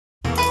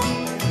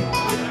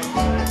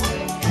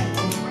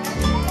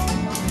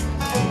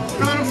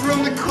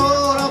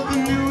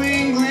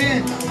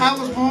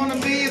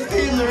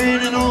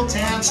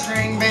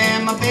string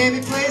band. My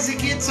baby plays the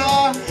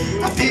guitar,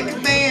 I pick a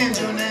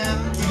banjo now.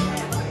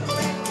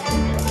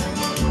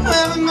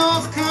 Well, the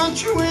North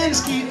Country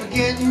winds keep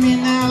forgetting me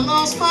now.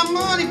 Lost my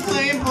money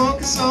playing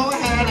poker, so I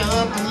had to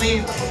up and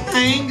leave. I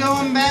ain't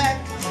going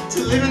back to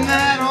living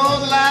that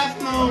old life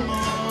no more.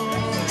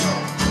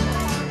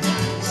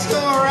 So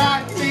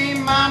rock me,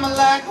 mama,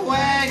 like a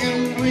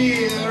wagon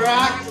wheel.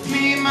 Rock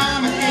me,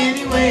 mama,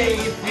 any way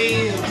you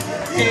feel.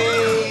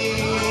 Hey,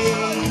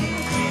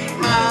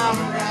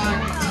 mama,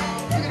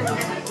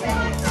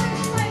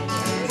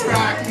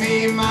 rock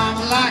me,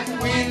 mama, like the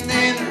wind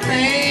and the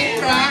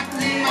rain. Rock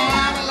me,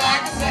 mama,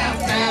 like a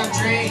southbound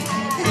train.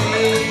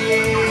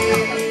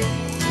 Hey,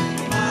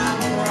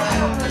 mama,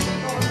 rock me.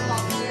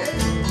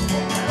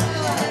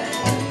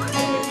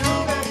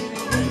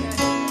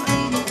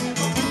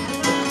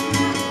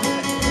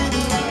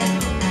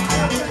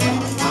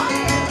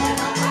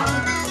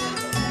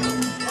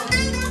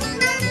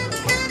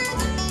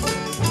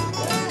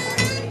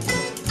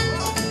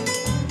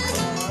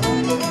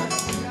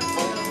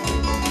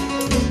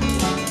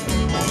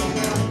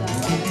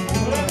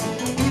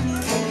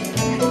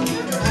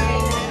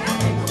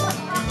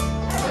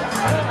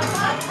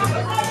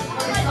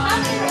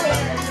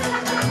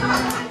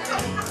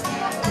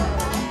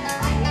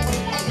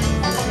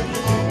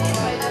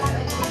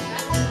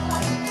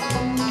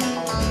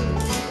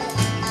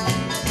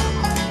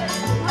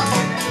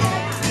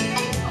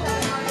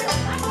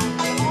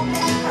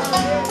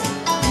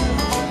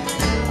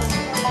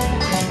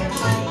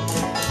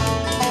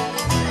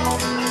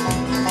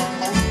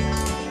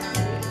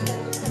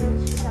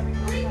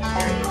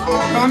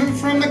 Running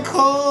from the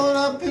cold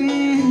up in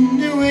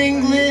New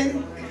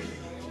England,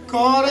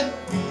 caught a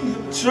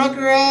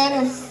trucker out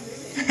of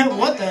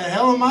what the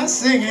hell am I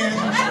singing?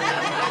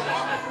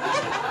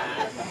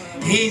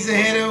 He's a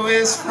headed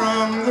west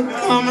from the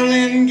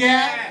Cumberland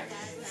Gap,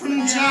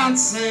 from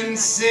Johnson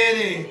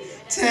City,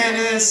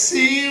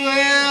 Tennessee.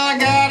 Well, I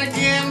gotta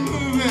get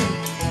moving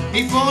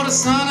before the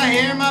sun. I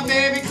hear my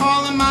baby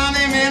calling my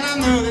name, and I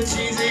know that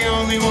she's the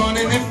only one.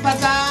 And if I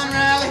die in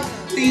Raleigh,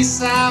 at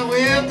least I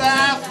will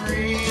die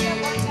free.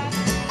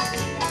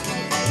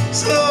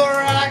 So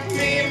rock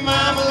me,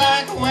 mama,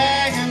 like a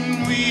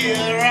wagon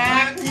wheel.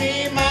 Rock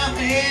me, mama,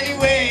 any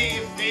way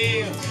you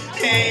feel.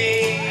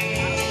 Hey,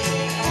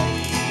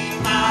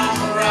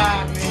 mama,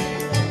 rock me.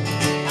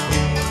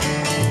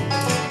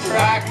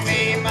 Rock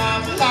me,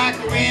 mama, like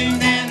the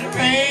wind and the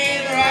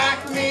rain.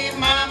 Rock me,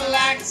 mama,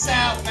 like a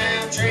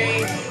southbound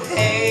train.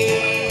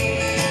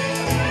 Hey,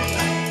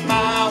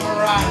 mama,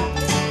 rock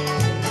me.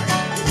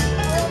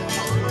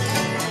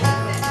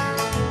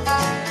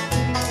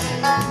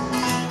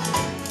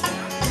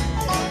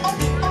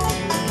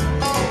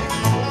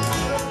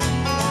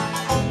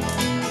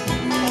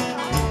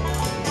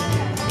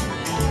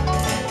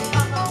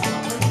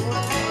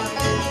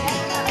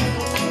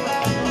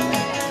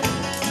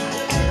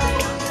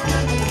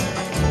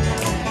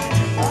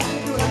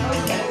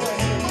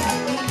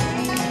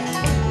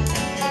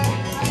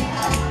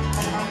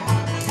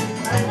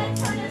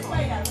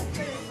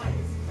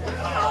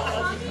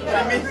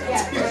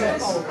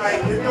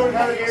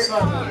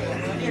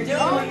 You're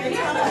doing it.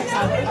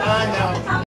 I know.